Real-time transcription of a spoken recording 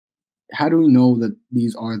how do we know that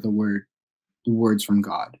these are the words from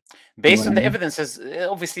God? You know Based what I on the mean? evidences,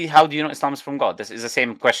 obviously, how do you know Islam is from God? This is the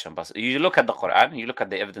same question, but you look at the Quran, you look at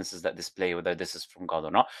the evidences that display whether this is from God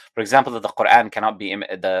or not. For example, that the Quran cannot be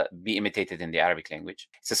imitated in the Arabic language.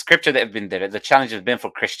 It's a scripture that has been there. The challenge has been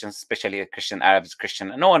for Christians, especially Christian Arabs,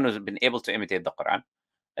 Christian, and no one has been able to imitate the Quran.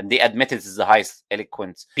 And they admit it is the highest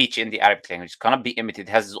eloquent speech in the Arabic language. It cannot be imitated.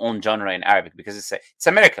 It has its own genre in Arabic because it's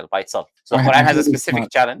a miracle by itself. So the I Quran has a heard it's specific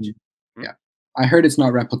not. challenge. Yeah, I heard it's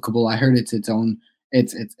not replicable. I heard it's its own.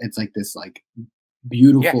 It's like this like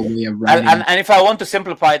beautiful way of writing. And if I want to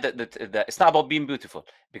simplify it's not about being beautiful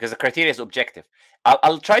because the criteria is objective.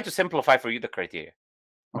 I'll try to simplify for you the criteria,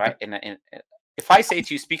 Okay. right? If I say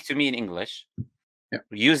to you, speak to me in English, Yeah.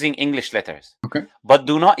 using English letters, Okay. but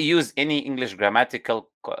do not use any English grammatical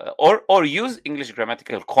or use English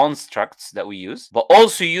grammatical constructs that we use, but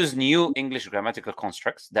also use new English grammatical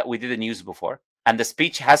constructs that we didn't use before. And the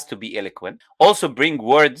speech has to be eloquent. Also bring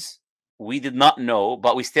words we did not know,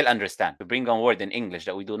 but we still understand. To bring a word in English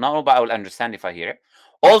that we do not know, but I will understand if I hear it.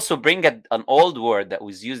 Also bring an old word that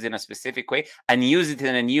was used in a specific way and use it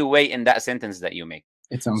in a new way in that sentence that you make.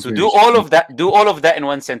 It sounds so very do all of that. Do all of that in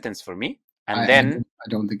one sentence for me, and then I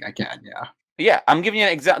don't think I can. Yeah. yeah, I'm giving you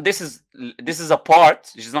an example. This is a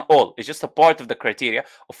part. It's not all. It's just a part of the criteria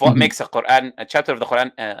of what makes a chapter of the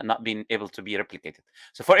Quran not being able to be replicated.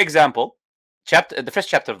 So, for example, the first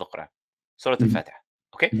chapter of the Quran, Surah Al-Fatiha.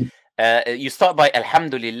 Okay, you start by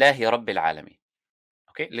Alhamdulillahi Rabbil Alameen.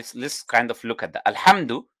 Okay, let's kind of look at that.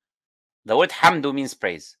 Alhamdu, the word hamdu means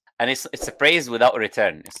praise. And it's a praise without a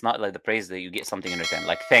return. It's not like the praise that you get something in return.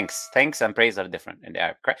 Like thanks. Thanks and praise are different in the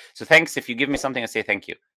Arabic, right? So thanks, if you give me something, I say thank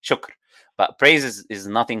you. Shukr. But praise is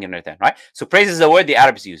nothing in return, right? So praise is the word the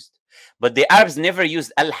Arabs used. But the Arabs never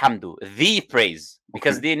used alhamdu, the praise,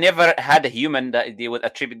 because they never had a human that they would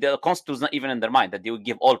attribute. The concept was not even in their mind that they would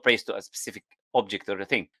give all praise to a specific object or a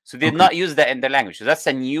thing. So they did not use that in their language. So that's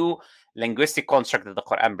a new linguistic construct that the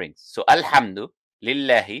Quran brings. So alhamdu,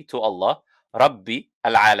 lillahi, to Allah, Rabbi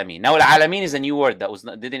al-Alameen. Now, al-Alameen is a new word that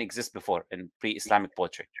didn't exist before in pre-Islamic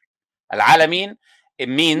poetry. Al-Alameen, it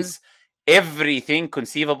means everything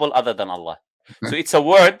conceivable other than Allah. So it's a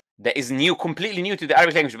word that is new, completely new to the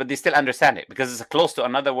Arabic language, but they still understand it because it's close to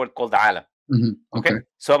another word called alam. Okay.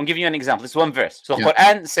 So I'm giving you an example. It's one verse. So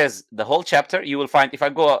Quran says the whole chapter, you will find, if I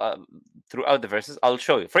go throughout the verses, I'll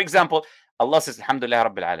show you. For example, Allah says, Alhamdulillah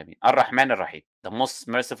Rabbil Alameen, Ar-Rahman Ar-Rahim, the most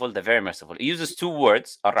merciful, the very merciful. It uses two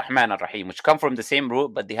words, Ar-Rahman Ar-Rahim, which come from the same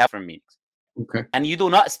root, but they have different meanings. Okay. And you do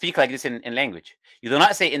not speak like this in language. You do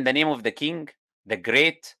not say in the name of the king, the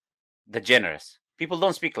great, the generous. People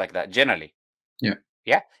don't speak like that generally. Yeah.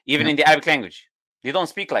 Yeah. Even in the Arabic language, they don't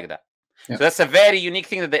speak like that. Yeah. So that's a very unique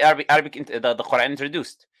thing that the Quran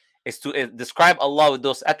introduced, is to describe Allah with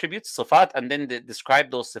those attributes, sifat, and then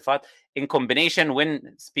describe those sifat in combination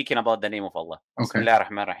when speaking about the name of Allah. Okay. Bismillah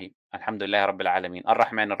ar-Rahman ar-Rahim. Alhamdulillah Rabbil Alameen.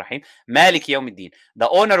 Ar-Rahman ar-Rahim. Malik Yawmiddin. The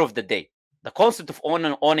owner of the day. The concept of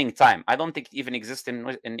owning time, I don't think it even exists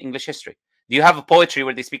in English history. Do you have a poetry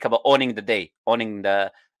where they speak about owning the day, owning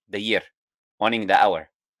the year, owning the hour?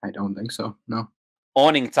 I don't think so. No.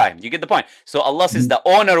 Owning time. You get the point. So Allah says the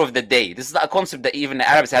owner of the day. This is a concept that even the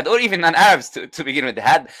Arabs had, or even non-Arabs to begin with. They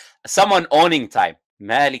had someone owning time.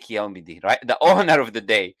 Malik Yawmiddin, right? The owner of the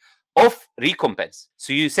day of recompense.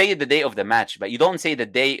 So you say the day of the match, but you don't say the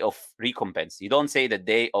day of recompense. You don't say the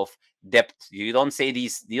day of debt. You don't say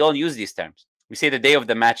these. You don't use these terms. We say the day of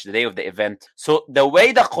the match, the day of the event. So the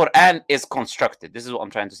way the Quran is constructed, this is what I'm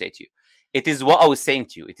trying to say to you. It is what I was saying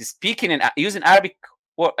to you. It is speaking in using Arabic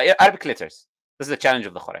letters. This is the challenge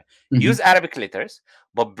of the Quran. Use Arabic letters,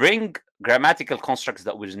 but bring grammatical constructs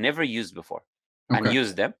that were never used before, and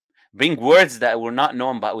use them. Bring words that were not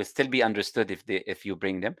known but will still be understood if you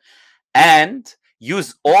bring them, and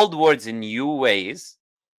use old words in new ways,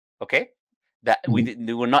 okay, that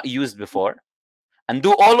they were not used before, and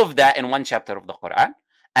do all of that in one chapter of the Quran.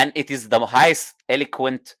 And it is the highest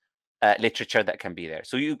eloquent literature that can be there.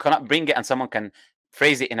 So you cannot bring it and someone can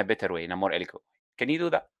phrase it in a better way, in a more eloquent way. Can you do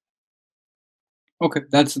that? Okay,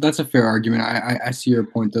 that's a fair argument. I see your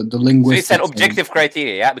point. The linguistics. So it's an objective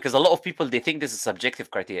criteria, yeah, because a lot of people, they think this is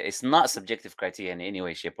subjective criteria. It's not subjective criteria in any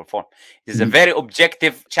way, shape, or form. It is a very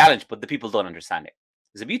objective challenge, but the people don't understand it.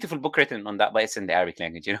 There's a beautiful book written on that, but it's in the Arabic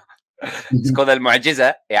language, you know. It's called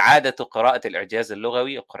Al-Mu'jiza, إعادة قراءة الإعجاز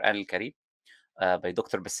اللغوي القرآن الكريم, by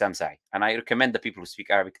Dr. Bassam Sa'i. And I recommend the people who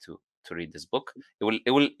speak Arabic to read this book.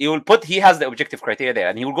 He has the objective criteria there,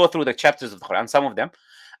 and he will go through the chapters of the Quran, some of them,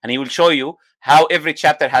 and he will show you how every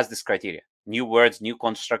chapter has this criteria. New words, new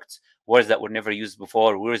constructs, words that were never used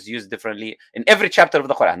before, words used differently in every chapter of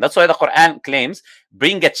the Quran. That's why the Quran claims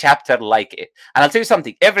bring a chapter like it. And I'll tell you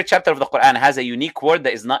something, every chapter of the Quran has a unique word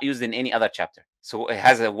that is not used in any other chapter. So it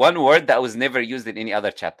has a one word that was never used in any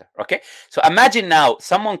other chapter. Okay, so imagine now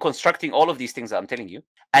someone constructing all of these things that I'm telling you,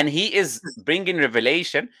 and he is bringing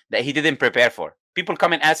revelation that he didn't prepare for. People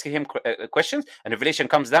come and ask him questions, and revelation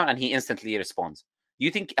comes down, and he instantly responds. Do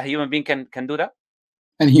you think a human being can do that?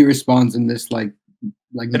 And he responds in this like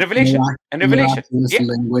revelation and revelation. Yeah,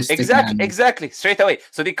 linguistic exactly, manner. exactly, straight away.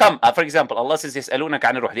 So they come, for example, Allah says, يسألونك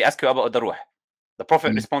عن الروح. They ask you about the ruh. The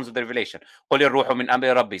Prophet responds with the revelation. قل الروح من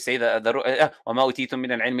أمر ربي. Say the ruh, وما أوتيتم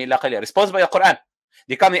من العلم إلا قليلا. Responds by the Quran.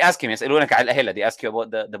 They come, they ask him, يسألونك عن الأهلة. They ask you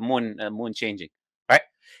about the moon changing, right?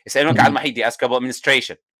 يسألونك عن المحيض. They ask about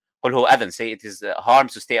menstruation. قل هو أذن. Say it is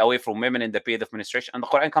harms to stay away from women in the period of menstruation. And the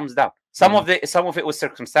Quran comes down. Some of it was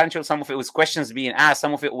circumstantial. Some of it was questions being asked.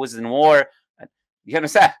 Some of it was in war. You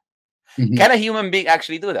understand? Can a human being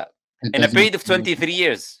actually do that in a period of 23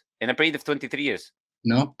 years? In a period of 23 years,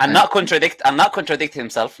 no, and not contradict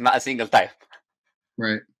himself, not a single time.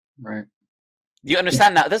 Right. Do you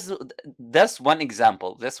understand now? That's one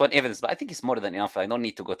example. That's one evidence, but I think it's more than enough. I don't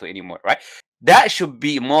need to go to any more. Right? That should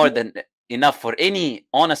be more than enough for any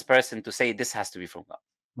honest person to say this has to be from God.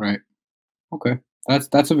 Right. Okay.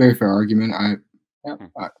 That's a very fair argument.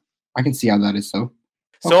 I can see how that is so.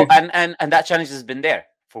 So and that challenge has been there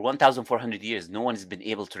for 1,400 years. No one has been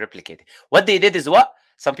able to replicate it. What they did is what?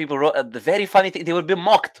 Some people wrote the very funny thing. They would be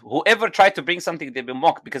mocked. Whoever tried to bring something, they'd be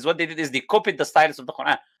mocked, because what they did is they copied the styles of the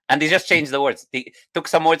Quran and they just changed the words. They took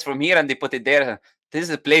some words from here and they put it there. This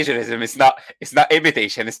is plagiarism. It's not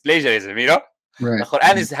imitation. It's plagiarism. You know, right. The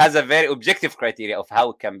Quran has a very objective criteria of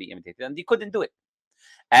how it can be imitated, and they couldn't do it.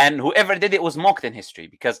 And whoever did it was mocked in history,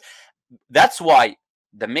 because that's why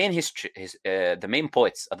the main history is the main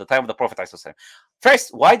poets at the time of the Prophet.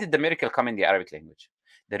 First, why did the miracle come in the Arabic language?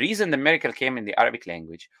 The reason the miracle came in the Arabic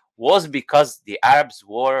language was because the Arabs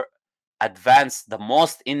were advanced the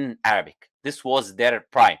most in Arabic. This was their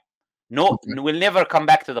prime. We'll never come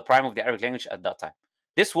back to the prime of the Arabic language at that time.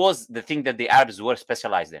 This was the thing that the Arabs were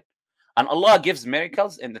specialized in. And Allah gives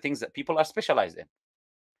miracles in the things that people are specialized in.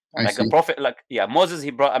 Like the Prophet, Moses,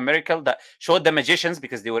 he brought a miracle that showed the magicians,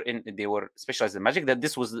 because they were specialized in magic, that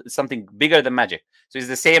this was something bigger than magic. So it's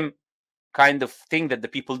the same kind of thing that the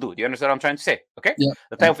people do. Do you understand what I'm trying to say? Okay. Yeah.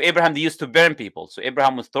 The time of Abraham, they used to burn people. So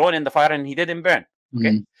Abraham was thrown in the fire and he didn't burn.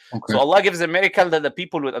 Okay. So Allah gives a miracle that the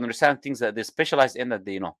people would understand things that they specialize in, that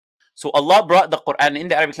they know. So Allah brought the Quran in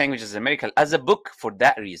the Arabic language as a miracle, as a book, for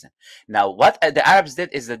that reason. Now, what the Arabs did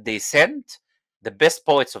is that they sent the best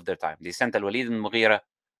poets of their time. They sent Al-Walid al-Mughira,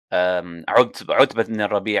 Utbah ibn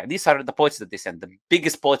al-Rabi'. These are the poets that they sent, the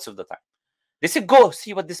biggest poets of the time. They said, go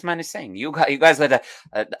see what this man is saying. You guys had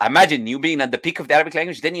imagine you being at the peak of the Arabic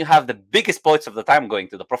language, then you have the biggest poets of the time going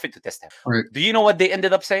to the Prophet to test him. Right. Do you know what they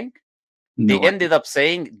ended up saying? No. They ended up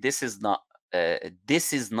saying, this is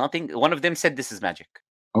nothing. One of them said, this is magic.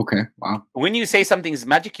 Okay, wow. When you say something is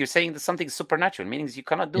magic, you're saying that something is supernatural, meaning you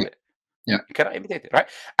cannot do it. Yeah. You cannot imitate it, right?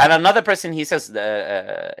 And another person, he says,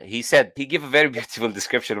 he gave a very beautiful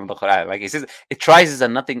description of the Quran. Like he says, it rises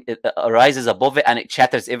and nothing, it arises above it and it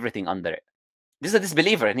shatters everything under it. This is a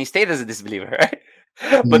disbeliever, and he stayed as a disbeliever,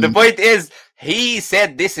 right? But the point is, he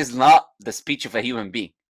said this is not the speech of a human being.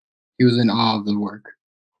 He was in awe of the work.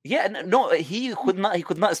 Yeah, no, he could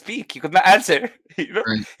not speak. He could not answer. You know?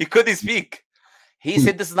 Right. He couldn't speak. He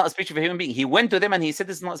said this is not a speech of a human being. He went to them and he said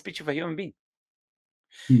this is not a speech of a human being.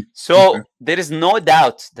 So there is no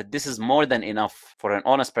doubt that this is more than enough for an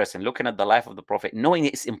honest person looking at the life of the Prophet, knowing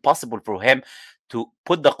it's impossible for him to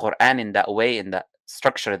put the Quran in that way, in that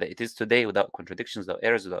structure that it is today, without contradictions, without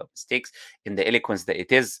errors, without mistakes, in the eloquence that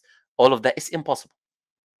it is. All of that is impossible.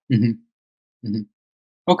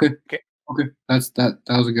 Okay. That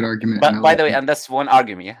was a good argument. But by the way, and that's one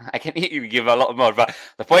argument. Yeah, I can give a lot more, but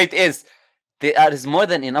the point is, there is more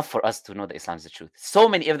than enough for us to know that Islam is the truth. So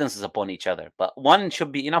many evidences upon each other, but one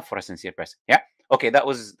should be enough for a sincere person. Yeah. Okay, that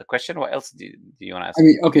was the question. What else do you want to ask? I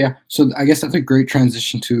mean, okay, yeah. So I guess that's a great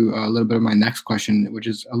transition to a little bit of my next question, which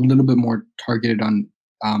is a little bit more targeted on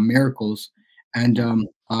miracles. And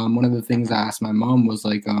one of the things I asked my mom was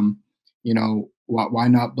like, you know, why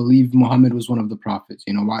not believe Muhammad was one of the prophets?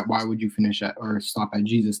 You know, why would you finish at or stop at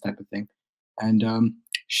Jesus type of thing? And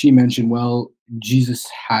she mentioned, well, Jesus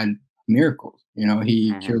had miracles. You know,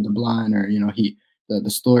 he cured the blind, or you know,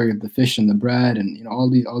 the story of the fish and the bread, and you know, all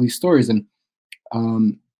these stories. And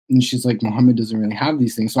she's like, Muhammad doesn't really have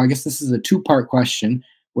these things. So I guess this is a two-part question,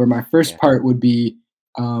 where my first part would be,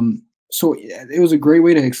 So it was a great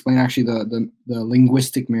way to explain actually the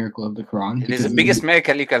linguistic miracle of the Quran It is the because biggest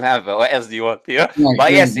miracle you can have. What else do you want? Yeah. right, But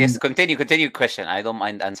right, yes, right. yes. Continue question. I don't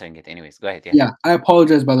mind answering it. Anyways, go ahead. Yeah. Yeah, I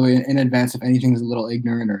apologize by the way in advance if anything's a little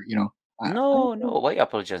ignorant or No, no. What are you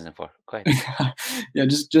apologizing for? Go ahead. yeah,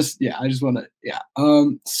 just yeah, I just want to yeah.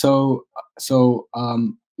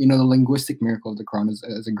 The linguistic miracle of the Quran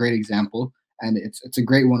is a great example, and it's a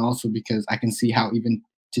great one also because I can see how even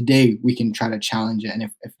today we can try to challenge it, and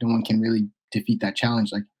if no one can really defeat that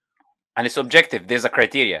challenge, like And it's objective. There's a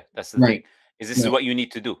criteria. That's the thing. right, Is this is right, what you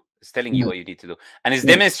need to do? It's telling you right, what you need to do, and it's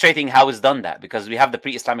right. demonstrating how it's done that because we have the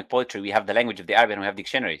pre-Islamic poetry, we have the language of the Arab, and we have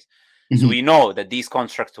dictionaries. So Mhm, we know that these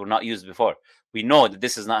constructs were not used before. We know that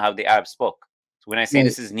this is not how the Arabs spoke. So when I say right.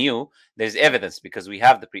 this is new, there's evidence because we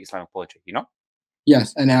have the pre-Islamic poetry. You know.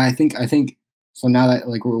 Yes, and I think so now that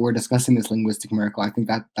like we're discussing this linguistic miracle, I think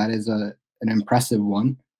that is an impressive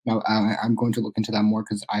one. Now I'm going to look into that more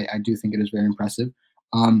because I do think it is very impressive.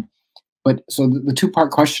 Um, But so the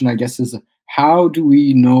two-part question, I guess, is how do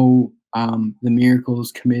we know the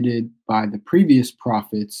miracles committed by the previous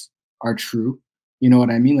prophets are true? You know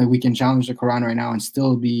what I mean? Like we can challenge the Quran right now and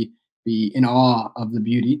still be in awe of the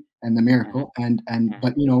beauty and the Hmm. miracle, and Hmm.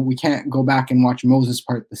 but we can't go back and watch Moses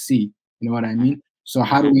part the sea. You know what I mean? So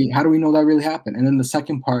how do Hmm. we know that really happened? And then the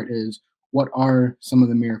second part is what are some of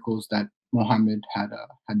the miracles that Muhammad had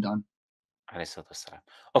done? Alayhi salatu wassalam.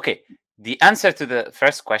 Okay, the answer to the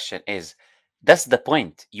first question is that's the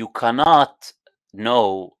point. You cannot know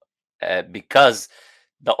because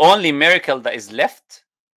the only miracle that is left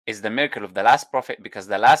is the miracle of the last prophet because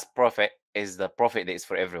the last prophet is the prophet that is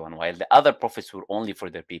for everyone, while the other prophets were only for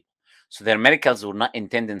their people. So their miracles were not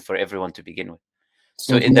intended for everyone to begin with.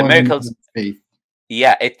 So So it's the more of a matter miracles of faith.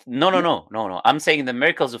 yeah, no. I'm saying the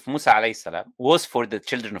miracles of Musa alayhi salam was for the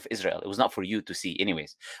children of Israel. It was not for you to see,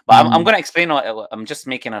 anyways. But I'm Um, going to explain. I'm just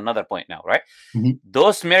making another point now, right? mhm.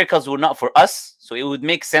 Those miracles were not for us, so it would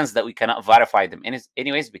make sense that we cannot verify them,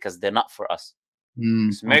 anyways, because they're not for us.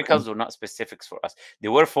 These Okay. miracles were not specifics for us; they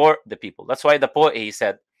were for the people. That's why the poet he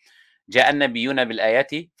said, "جاء النبيون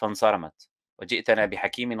بالآيات فانصرمت وجئتنا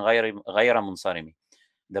بحكيم غير منصرم."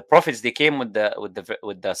 The prophets they came with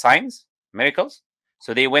the signs, miracles,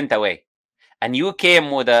 so they went away, and you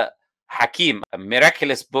came with a hakim, a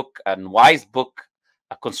miraculous book and wise book,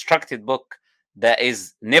 a constructed book that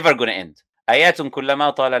is never going to end. آيات كلما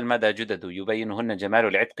طال المدى جدد يبينهن جمال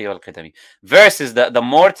العتق والقدم. Verses that the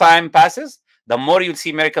more time passes, the more you'll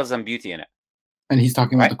see miracles and beauty in it, And he's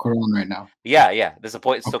talking about right? the Quran right now. Yeah. There's a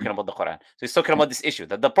point. It's Okay. talking about the Quran. So he's talking about this issue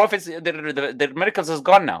that the prophets, their miracles is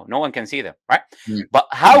gone now. No one can see them, right? Right. But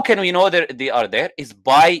how can we know that they are there? Is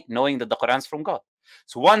by knowing that the Quran is from God.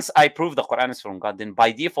 So once I prove the Quran is from God, then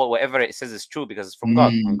by default, whatever it says is true because it's from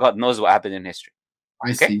God, and Mm, God knows what happened in history.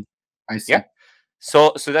 I Okay? see. I Yeah. see.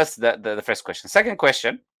 So that's the first question. Second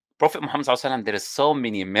question. Prophet Muhammad Sallallahu Alaihi Wasallam, there is so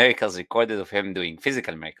many miracles recorded of him doing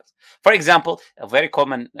physical miracles. For example, a very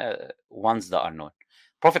common ones that are known.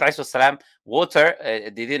 Prophet Wasallam, water,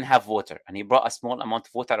 they didn't have water, and he brought a small amount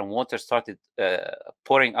of water, and water started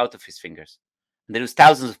pouring out of his fingers. And there was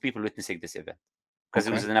thousands of people witnessing this event because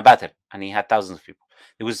it Okay. was in a battle, and he had thousands of people.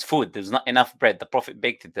 There was food, there was not enough bread. The Prophet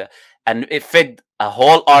baked it, and it fed a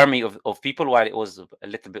whole army of people while it was a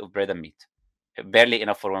little bit of bread and meat, barely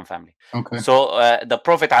enough for one family. Okay. So the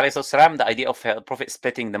Prophet ﷺ, the idea of Prophet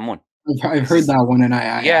splitting the moon. I've This heard is that one, and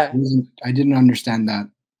yeah, I didn't understand that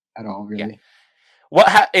at all, yeah. really. What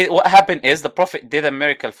happened is the Prophet did a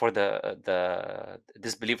miracle for the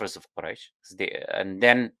disbelievers of Quraysh, and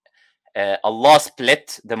then Allah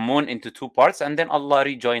split the moon into two parts, and then Allah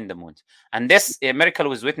rejoined the moons. And this miracle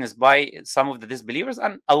was witnessed by some of the disbelievers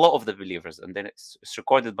and a lot of the believers. And then it's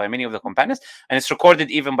recorded by many of the companions, and it's recorded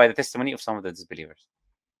even by the testimony of some of the disbelievers.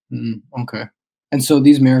 Okay. And so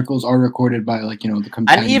these miracles are recorded by the And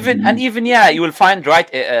companions. even yeah, you will find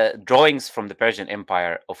drawings from the Persian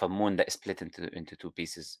Empire of a moon that is split into two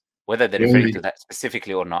pieces. Whether they're referring to Really? that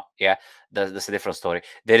specifically or not, yeah, that's a different story.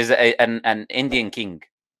 There is an Indian king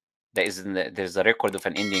that is there's a record of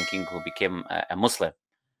an Indian king who became a Muslim,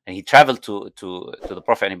 and he traveled to the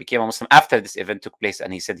Prophet and he became a Muslim after this event took place,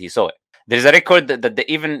 and he said he saw it. There's a record that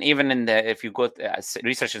even in the if you go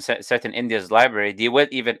research in certain India's library, they will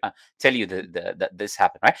even tell you that this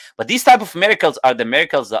happened, right? But these type of miracles are the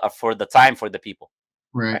miracles that are for the time for the people,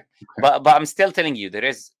 Right. right? Okay. But I'm still telling you there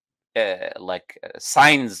is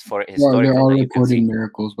signs for Well, there historical are that you can recorded see.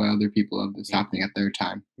 miracles by other people of this Yeah, happening at their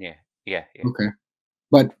time. yeah. Okay.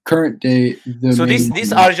 But current day, the So main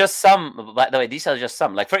these one. are just some. By the way, these are just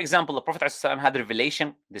some. Like for example, the Prophet ﷺ had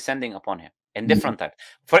revelation descending upon him in Mhm. different types.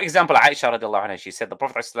 For example, Aisha radiallahu anha, she said the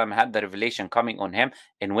Prophet ﷺ had the revelation coming on him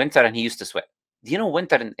in winter, and he used to sweat. Do you know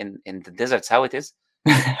winter in the deserts how it is?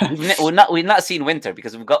 We're not seeing winter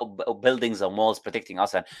because we've got buildings and walls protecting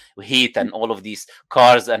us and heat and all of these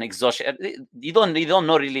cars and exhaustion. You don't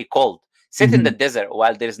know really cold. Sit in the Mhm, desert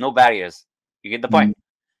while there is no barriers. You get the point. mhm,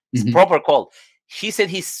 It's mhm. proper cold. He said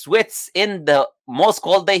he sweats in the most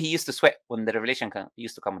cold day. He used to sweat when the revelation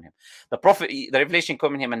used to come on him. The revelation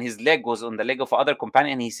came on him, and his leg was on the leg of other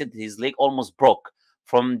companion. And he said his leg almost broke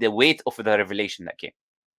from the weight of the revelation that came.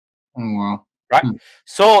 Oh, wow. Right. Hmm,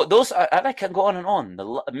 So those are, and I can go on and on.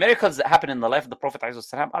 The miracles that happen in the life of the Prophet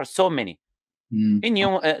ﷺ are so many. mm. In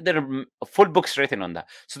you, there are full books written on that.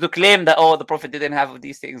 So to claim that the Prophet didn't have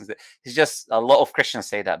these things, it's just a lot of Christians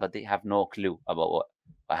say that, but they have no clue about what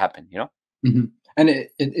happened. Mhm. And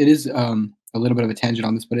it is, a little bit of a tangent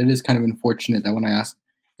on this, but it is kind of unfortunate that when I ask,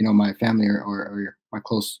 my family or my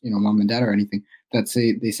close, mom and dad or anything, that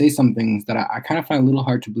they say some things that I kind of find a little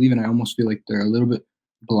hard to believe, and I almost feel like they're a little bit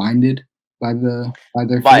blinded by their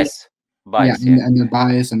faith. Bias, Yeah, bias, yeah, and the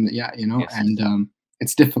bias and yes, and,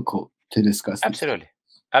 it's difficult to discuss these things, absolutely,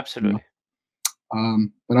 you know? absolutely.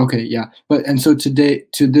 But okay, yeah. But and so today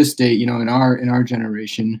to this day, in our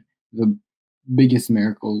generation, the biggest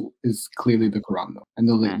miracle is clearly the Quran, though, and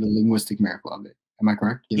Mm. the linguistic miracle of it. Am I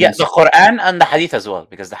correct? Yeah, Yeah, the Quran and the Hadith as well,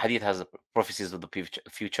 because the Hadith has the prophecies of the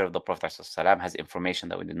future of the Prophet ﷺ, has information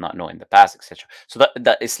that we did not know in the past, etc. So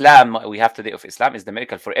the Islam we have today of Islam is the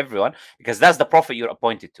miracle for everyone, because that's the Prophet you're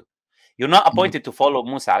appointed to. You're not Mhm. appointed to follow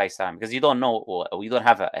Musa alayhi salam because you don't know, or you don't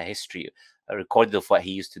have a history, a recorded of what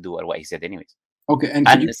he used to do or what he said, anyways. Okay, and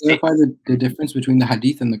could And you clarify the difference between the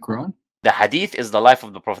Hadith and the Quran? the Hadith is the life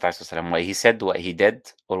of the Prophet ﷺ, what he said, what he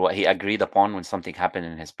did, or what he agreed upon when something happened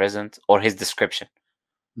in his present, or his description.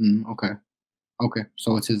 Okay, okay.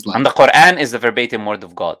 So it's his And life. the Quran is the verbatim word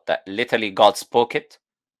of God, that literally God spoke it.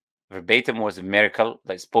 Verbatim was a miracle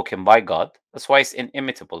that is spoken by God. That's why it's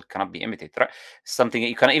inimitable, it cannot be imitated, right? Something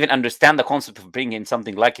you cannot even understand the concept of bringing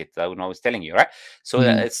something like it. I was telling you, right? So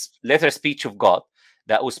Mhm. it's literal speech of God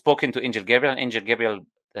that was spoken to Angel Gabriel, and Angel Gabriel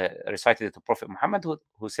recited it to Prophet Muhammad,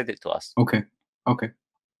 who said it to us. Okay, okay,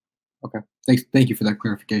 okay. Thank you for that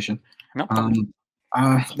clarification. No problem.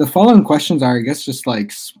 Um, the following questions are, I guess, just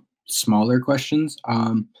like smaller questions.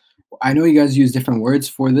 I know you guys use different words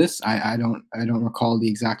for this. I don't recall the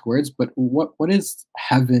exact words, but what is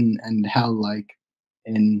heaven and hell like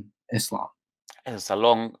in Islam? It's a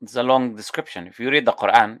long description. If you read the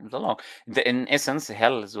Quran, it's a long. In essence,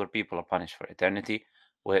 hell is where people are punished for eternity.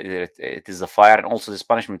 Where it is a fire, and also there's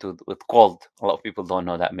punishment with cold. A lot of people don't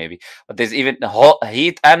know that maybe, but there's even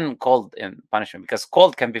heat and cold in punishment, because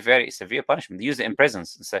cold can be very severe punishment. They use it in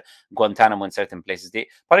prisons, Guantanamo, in certain places. They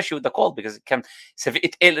punish you with the cold because it can.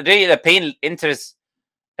 It really, the pain enters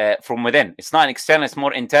from within. It's not an external; it's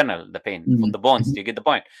more internal. The pain from Mhm, the bones. mhm, Do you get the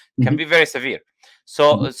point? It can mhm, be very severe.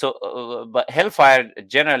 mhm. But hellfire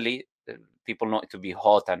generally, people know it to be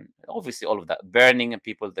hot, and obviously all of that burning, and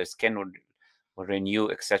people their skin will renew,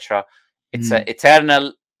 etc. It's an Mm,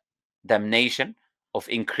 eternal damnation of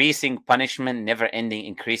increasing punishment, never ending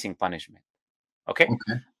increasing punishment. Okay,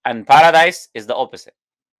 okay, and paradise is the opposite.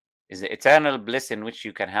 Is the eternal bliss in which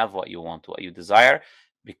you can have what you want, what you desire,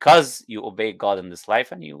 because you obey God in this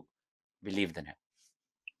life and you believed in Him.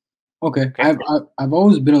 okay. Okay. I've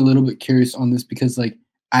always been a little bit curious on this because like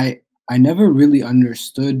I I never really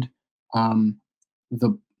understood um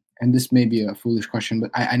the and this may be a foolish question,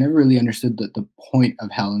 but I never really understood the point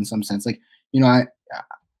of hell in some sense. Like, you know,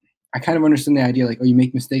 I kind of understand the idea, like, oh, you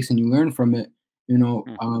make mistakes and you learn from it,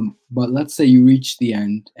 Mm. but let's say you reach the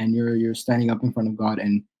end and you're standing up in front of God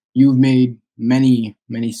and you've made many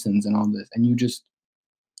sins and all this, and you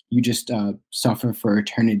just suffer for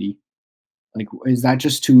eternity. Like, is that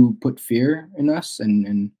just to put fear in us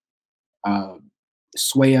and uh,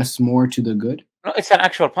 sway us more to the good? No, it's an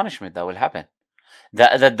actual punishment that will happen,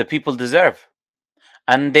 that the people deserve,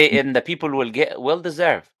 and the people will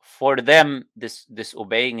deserve for them this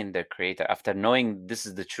disobeying in their creator after knowing this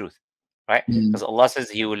is the truth, right? Mm, Because Allah says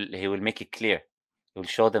he will make it clear. He will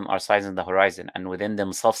show them our signs in the horizon and within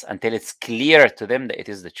themselves until it's clear to them that it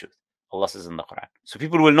is the truth. Allah says in the Quran. So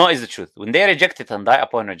people will know it's the truth. When they reject it and die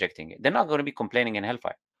upon rejecting it, they're not going to be complaining in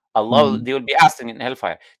hellfire. mm, They will be asking in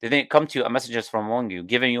hellfire, did they come to you, a messengers from among you,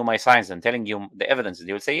 giving you my signs and telling you the evidence?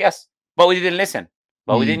 They will say, yes, but we didn't listen,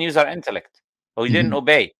 but we mm, didn't use our intellect, but we didn't mhm,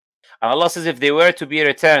 obey. And Allah says, if they were to be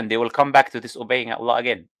returned, they will come back to disobeying Allah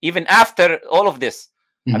again, even after all of this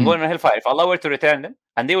and mhm, going on hellfire. If Allah were to return them,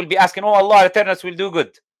 and they will be asking, oh Allah, return us, we'll do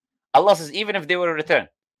good. Allah says, even if they were returned,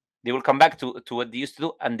 they will come back to what they used to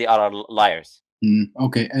do, and they are liars.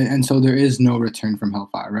 Okay, and so there is no return from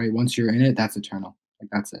hellfire, right? Once you're in it, that's eternal. Like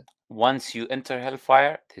that's it. Once you enter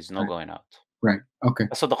hellfire, there's no Right. going out. Right. Okay.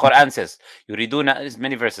 That's what the Quran says. يريدون, there's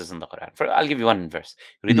many verses in the Quran. I'll give you one verse.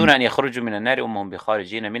 يريدون Mm, أن يخرجوا من النار وهم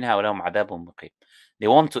بخارجين منها ولهم عذاب مقيم. They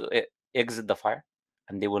want to exit the fire,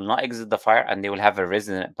 and they will not exit the fire, and they will have a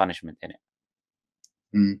resident punishment in it.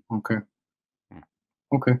 okay. Mm.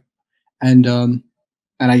 Okay. And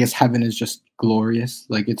I guess heaven is just glorious,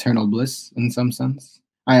 like eternal bliss in some sense.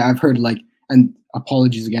 I've heard like, and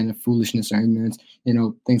apologies again if foolishness or ignorance,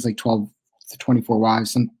 things like 12 to 24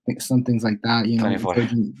 wives, some things like that, 24.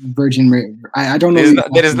 virgin. I don't know There's the no,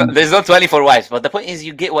 there exact is no, number. there's no 24 wives, but the point is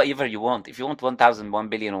you get whatever you want. If you want 1,000, 1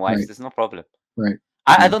 billion wives, Right, there's no problem. right,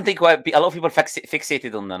 I right. don't think a lot of people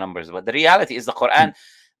fixated on the numbers, but the reality is the Quran,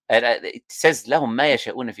 it says لهم ما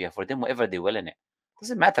يشاءون فيها, for them whatever they will in it.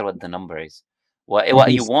 Doesn't matter what the number is. What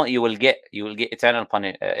Okay, you want, you will get. You will get eternal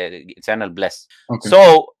bliss. okay.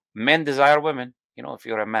 So men desire women. If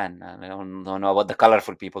you're a man, I don't know about the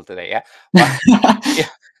colorful people today, yeah. But if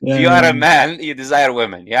Yeah, you yeah, are a yeah. man, you desire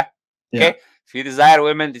women, yeah. Yeah, Okay. If you desire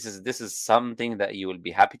women, this is something that you will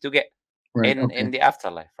be happy to get right. Okay. in the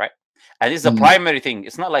afterlife, right? And this is a Mm, primary thing.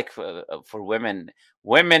 It's not like for women.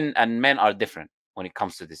 Women and men are different when it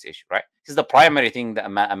comes to this issue, right? This is the primary thing that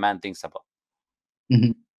a man thinks about.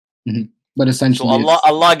 mhm, mhm. But So essentially,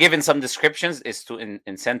 Allah given some descriptions is to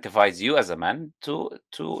incentivize you as a man to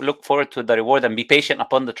look forward to the reward and be patient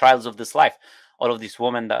upon the trials of this life. All of these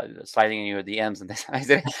women that are sliding in your DMs and this,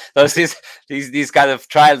 those these kind of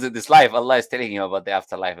trials in this life, Allah is telling you about the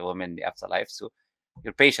afterlife, women in the afterlife. So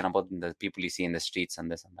you're patient about the people you see in the streets and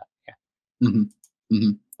this and that. Yeah, mhm,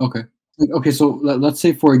 mhm. Okay. Okay, so let's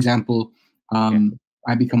say, for example, yeah.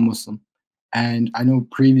 I become Muslim, and I know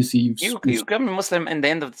previously you've You become a Muslim in the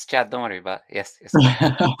end of this chat. Don't worry, but yes, go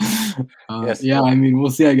ahead. Yes, yeah, I mean, we'll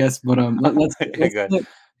see, I guess, but let's good. say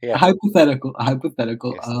Yeah. a hypothetical.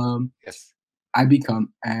 Yes. Yes. I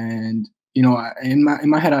become, and in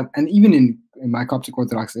my head, and even in my Coptic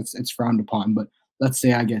Orthodox, it's frowned upon. But let's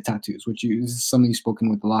say I get tattoos, which this is something you've spoken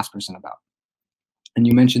with the last person about, and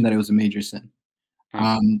you mentioned that it was a major sin. Hmm.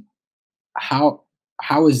 Um, how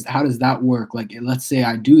how does that work? Like, let's say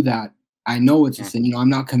I do that. I know it's a Hmm. sin. I'm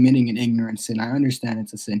not committing an ignorant sin. I understand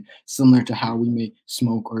it's a sin, similar to how we may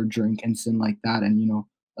smoke or drink and sin like that. And Hmm.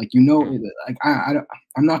 like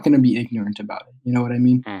I'm not going to be ignorant about it. You know what I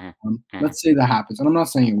mean? Hmm. Hmm. Let's say that happens, and I'm not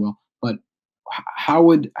saying it will, but how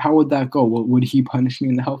would that go? Would he punish me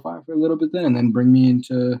in the hellfire for a little bit then, and then bring me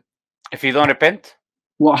into? If you don't repent,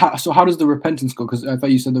 Well, how does the repentance go? Because I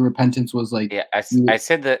thought you said the repentance was like yeah, I you.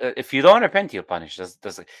 said that if you don't repent, you're punished.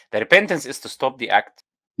 The repentance is to stop the act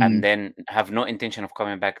and Mm, then have no intention of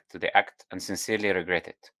coming back to the act and sincerely regret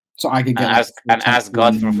it so I could and get like ask a full tattoo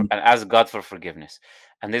and then. forgiveness.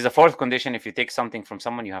 And there's a fourth condition: if you take something from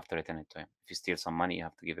someone, you have to return it to him. If you steal some money, you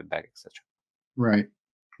have to give it back, etc. Right,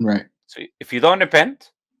 right. So if you don't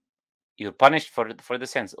repent, you're punished for the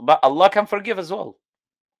sins. But Allah can forgive as well.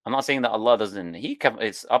 I'm not saying that Allah doesn't. He can.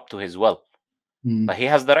 It's up to His will, Mm, but He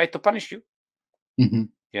has the right to punish you. mhm,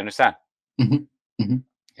 You understand? mhm, mhm.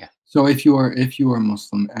 Yeah. So if you are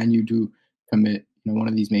Muslim and you do commit, one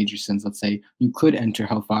of these major sins, let's say, you could enter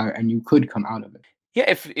hellfire and you could come out of it. Yeah,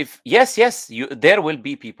 if yes, there will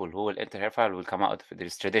be people who will enter hellfire, will come out of it.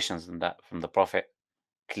 There's traditions in that from the Prophet,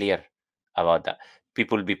 clear about that.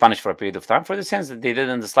 People will be punished for a period of time for the sins that they did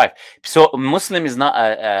in this life. So Muslim is not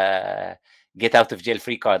a get out of jail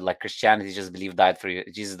free card like Christianity. Just believe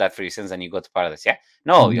Jesus died for your sins and you go to paradise. Yeah,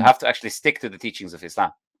 no, you Mhm, have to actually stick to the teachings of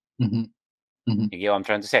Islam. mhm, mhm, You get what I'm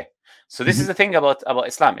trying to say? So this is mhm. the thing about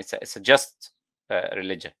Islam. It's a just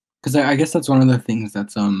religion. 'Cause I guess that's one of the things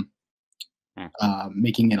that's Mm,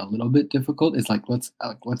 making it a little bit difficult is like let's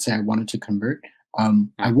say I wanted to convert. I mm,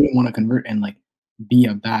 wouldn't want to convert and like be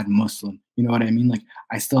a bad Muslim. You know what I mean? Like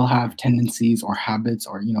I still mm, have tendencies or habits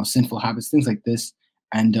or sinful habits, things like this,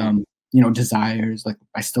 and mm. desires. Like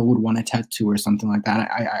I still would want a tattoo or something like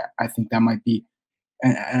that. I think that might be,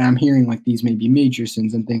 and I'm hearing like these may be major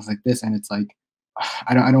sins and things like this, and it's like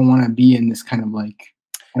I don't want to be in this kind of like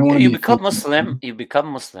I don't Yeah, want to you be a become filthy. Muslim. You become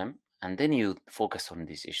Muslim, and then you focus on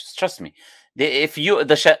these issues. Trust me. If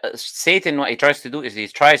Satan, what he tries to do is he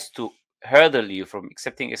tries to hurdle you from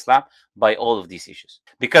accepting Islam by all of these issues.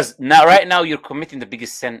 Because right now, you're committing the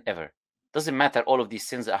biggest sin ever. Doesn't matter. All of these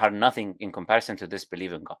sins are nothing in comparison to this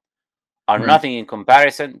belief in God. Are Right, nothing in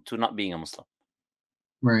comparison to not being a Muslim.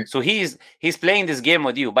 right. So he's playing this game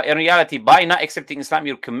with you, but in reality, by not accepting Islam,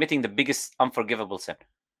 you're committing the biggest unforgivable sin.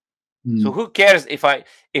 So Mm, who cares if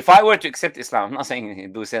I were to accept Islam? I'm not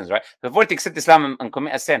saying do sins, right? If I were to accept Islam and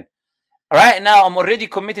commit a sin, right now I'm already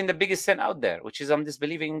committing the biggest sin out there, which is I'm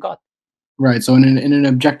disbelieving in God. right. So in an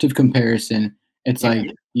objective comparison, it's Yeah, like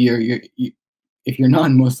if you're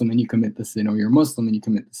non-Muslim and you commit the sin, or you're Muslim and you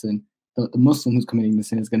commit the sin, the Muslim who's committing the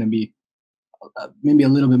sin is going to be maybe a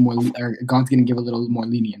little bit more, or God's going to give a little more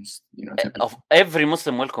lenience, type of Of every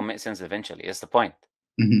Muslim will commit sins eventually. That's the point.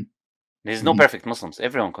 thing. There's no Hmm. perfect Muslims.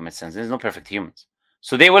 Everyone commits sins. There's no perfect humans.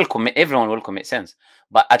 So they will commit. Everyone will commit sins,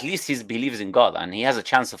 but at least he believes in God and he has a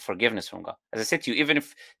chance of forgiveness from God. As I said to you, even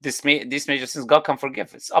if these major sins, God can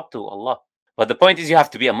forgive. It's up to Allah. But the point is, you have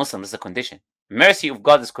to be a Muslim. That's a condition. Mercy of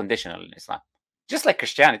God is conditional in Islam. Just like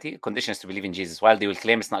Christianity, condition is to believe in Jesus. While they will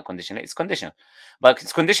claim it's not conditional, it's conditional. But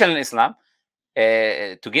it's conditional in Islam.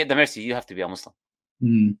 To get the mercy, you have to be a Muslim.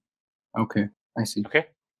 Mm. Okay, I see. Okay,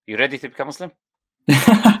 you ready to become Muslim?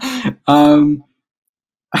 um,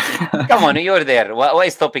 Come on, you're there. What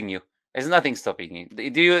is stopping you? There's nothing stopping you.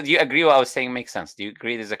 Do you agree what I was saying makes sense? Do you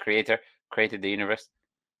agree there's a creator created the universe?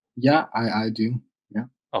 yeah, I do. Yeah,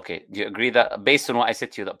 Okay. Do you agree that based on what I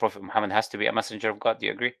said to you, that Prophet Muhammad has to be a messenger of God? Do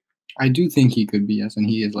you agree? I do think he could be, yes, and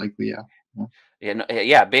he is likely, yeah. Yeah. Yeah, no,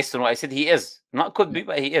 yeah. Based on what I said, he is. Not could be,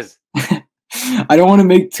 but he is. I don't want to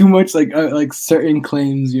make too much like certain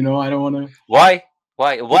claims, I don't want to. Why?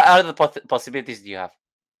 Why? What other possibilities do you have?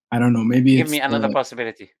 I don't know. Maybe Give it's me another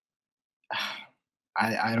possibility.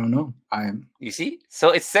 I don't know. You see?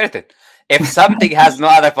 So it's certain. If something has no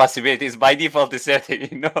other possibilities, by default it's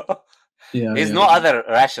certain, Yeah, There's yeah, no other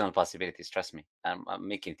rational possibilities, trust me. I'm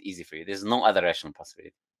making it easy for you. There's no other rational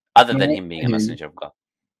possibility other than no, him being I a hear you. messenger of God.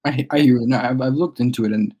 I hear you. No, I've looked into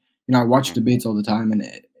it, and I watch Mhm. debates all the time, and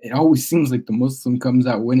it always seems like the Muslim comes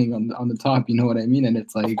out winning on the top. You know what I mean? And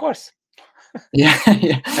it's Of like, course. yeah,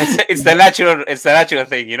 yeah, It's the natural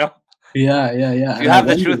thing, yeah, If and you I have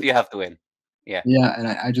the wonder, truth, you have to win. Yeah. yeah, and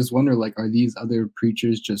I just wonder, like, are these other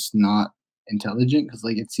preachers just not intelligent? Because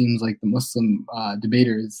like it seems like the Muslim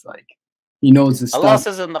debater is like he knows his Allah stuff.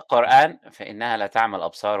 says in the Quran, فإنها لا تعمى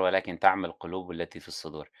الأبصار ولكن تعمى القلوب التي في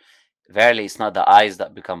الصدور. Verily, it's not the eyes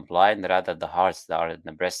that become blind, rather the hearts that are in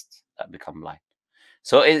the breast that become blind.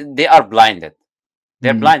 So they are blinded.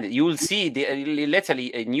 They're Mm, blinded. You will see,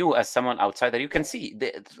 literally, you as someone outsider, you can see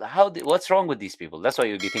what's wrong with these people. That's what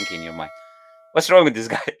you'll be thinking in your mind. What's wrong with this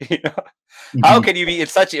guy? How mhm, can you be in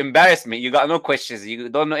such embarrassment? You got no questions. You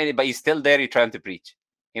don't know any, but you're still there. You're trying to preach.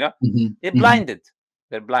 mhm, They're mhm. blinded.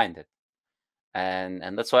 They're blinded,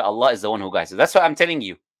 and that's why Allah is the one who guides. That's why I'm telling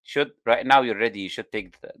you. Should right now you're ready. You should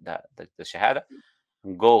take the shahada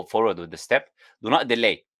and go forward with the step. Do not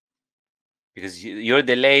delay, because your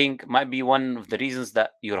delaying might be one of the reasons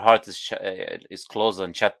that your heart is closed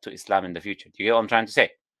and shut to Islam in the future. Do you get what I'm trying to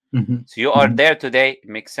say? Mhm, So you are mhm, there today. It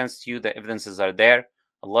makes sense to you. The evidences are there.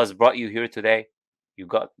 Allah has brought you here today. You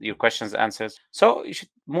got your questions answered. So you should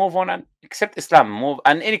move on and accept Islam. Move,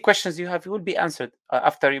 and any questions you have, you will be answered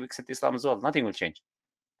after you accept Islam as well. Nothing will change.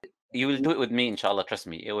 You will do it with me, inshallah. Trust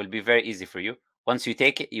me. It will be very easy for you. Once you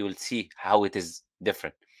take it, you will see how it is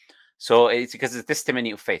different. So it's because it's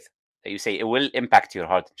testimony of faith that you say it will impact your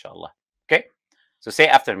heart, inshallah. Okay? So say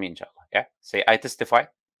after me, inshallah. Yeah? Say, I testify,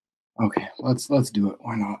 Okay, let's do it.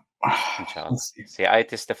 Why not? inshallah. Let's see. Say, I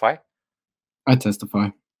testify, I testify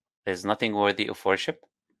there's nothing worthy of worship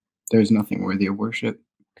there's nothing worthy of worship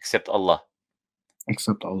except Allah.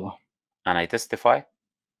 except Allah, And I testify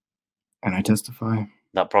and I testify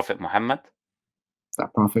that Prophet Muhammad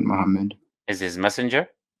that Prophet Muhammad is his messenger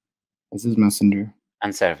is his messenger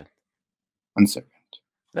and servant. and servant.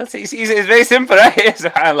 That's easy. It's very simple, right?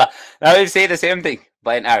 SubhanAllah. Now we say the same thing,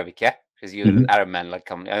 but in Arabic, yeah? Because you're an Mhm. Arab man, like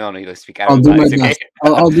I don't know you don't speak I'll Arabic, do but my it's okay. best.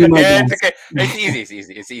 I'll do my Yeah, it's best. okay. It's easy. It's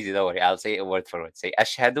easy. It's easy. Don't worry. I'll say it word for word. Say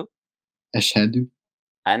Ashhadu أشهد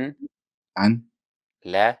an أن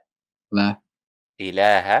la لا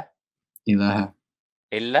ilaha إله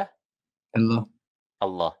illa إلا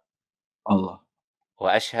Allah. الله Wa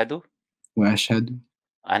ashhadu وأشهد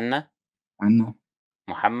anna أن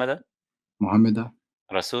Muhammadan محمدا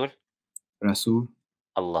Rasul رسول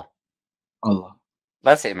Allah. الله.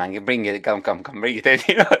 That's it, man. You bring it. Come, bring it in.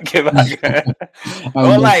 Give back. I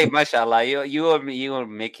would love Wallahi, to. mashallah. You are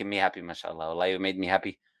making me happy, mashallah. Wallahi, you made me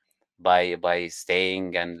happy by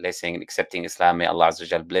staying and listening and accepting Islam. May Allah Azza wa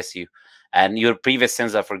Jal bless you. And your previous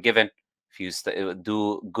sins are forgiven. If you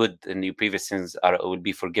do good and your previous sins will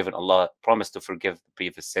be forgiven. Allah promised to forgive the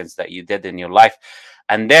previous sins that you did in your life.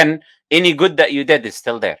 And then any good that you did is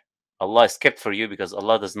still there. Allah is kept for you because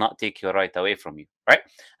Allah does not take your right away from you. Right?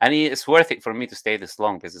 And it's worth it for me to stay this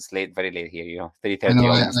long because it's late, very late here, 3:30 I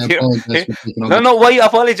almost. apologize for taking all No, the no, why you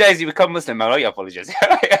apologize? You become Muslim, man. Why you apologize?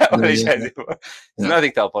 yeah, yeah, Apologize. yeah, There's yeah.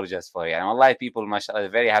 nothing to apologize for. Yeah. And Allah, people, mashallah, they're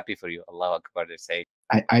very happy for you. Allahu Akbar, they're saying,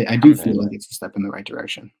 I do feel Alhamdulillah. like it's a step in the right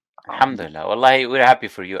direction. Alhamdulillah. Wallahi, we're happy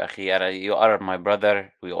for you, akhi. You are my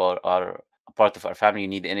brother. We all are a part of our family. You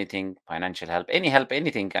need anything, financial help, any help,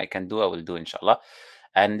 anything I can do, I will do, inshallah.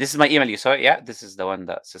 And this is my email. You saw it? Yeah, this is the one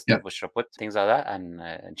that Sister Yeah. Bushra put, things like that. And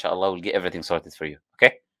inshallah, we'll get everything sorted for you.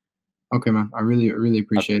 Okay. Okay, man. I really Okay.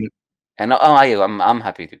 appreciate it. And I'm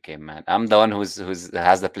happy to came, man. I'm the one who's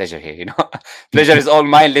has the pleasure here. You know, pleasure is all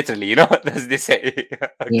mine, literally. You know, as they say. Yeah,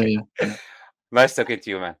 Okay. yeah, yeah. Nice talking to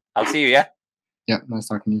you, man. I'll see you. Yeah. Yeah, nice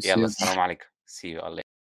talking to you. See Yalla, you. assalamu alaikum. See you all later.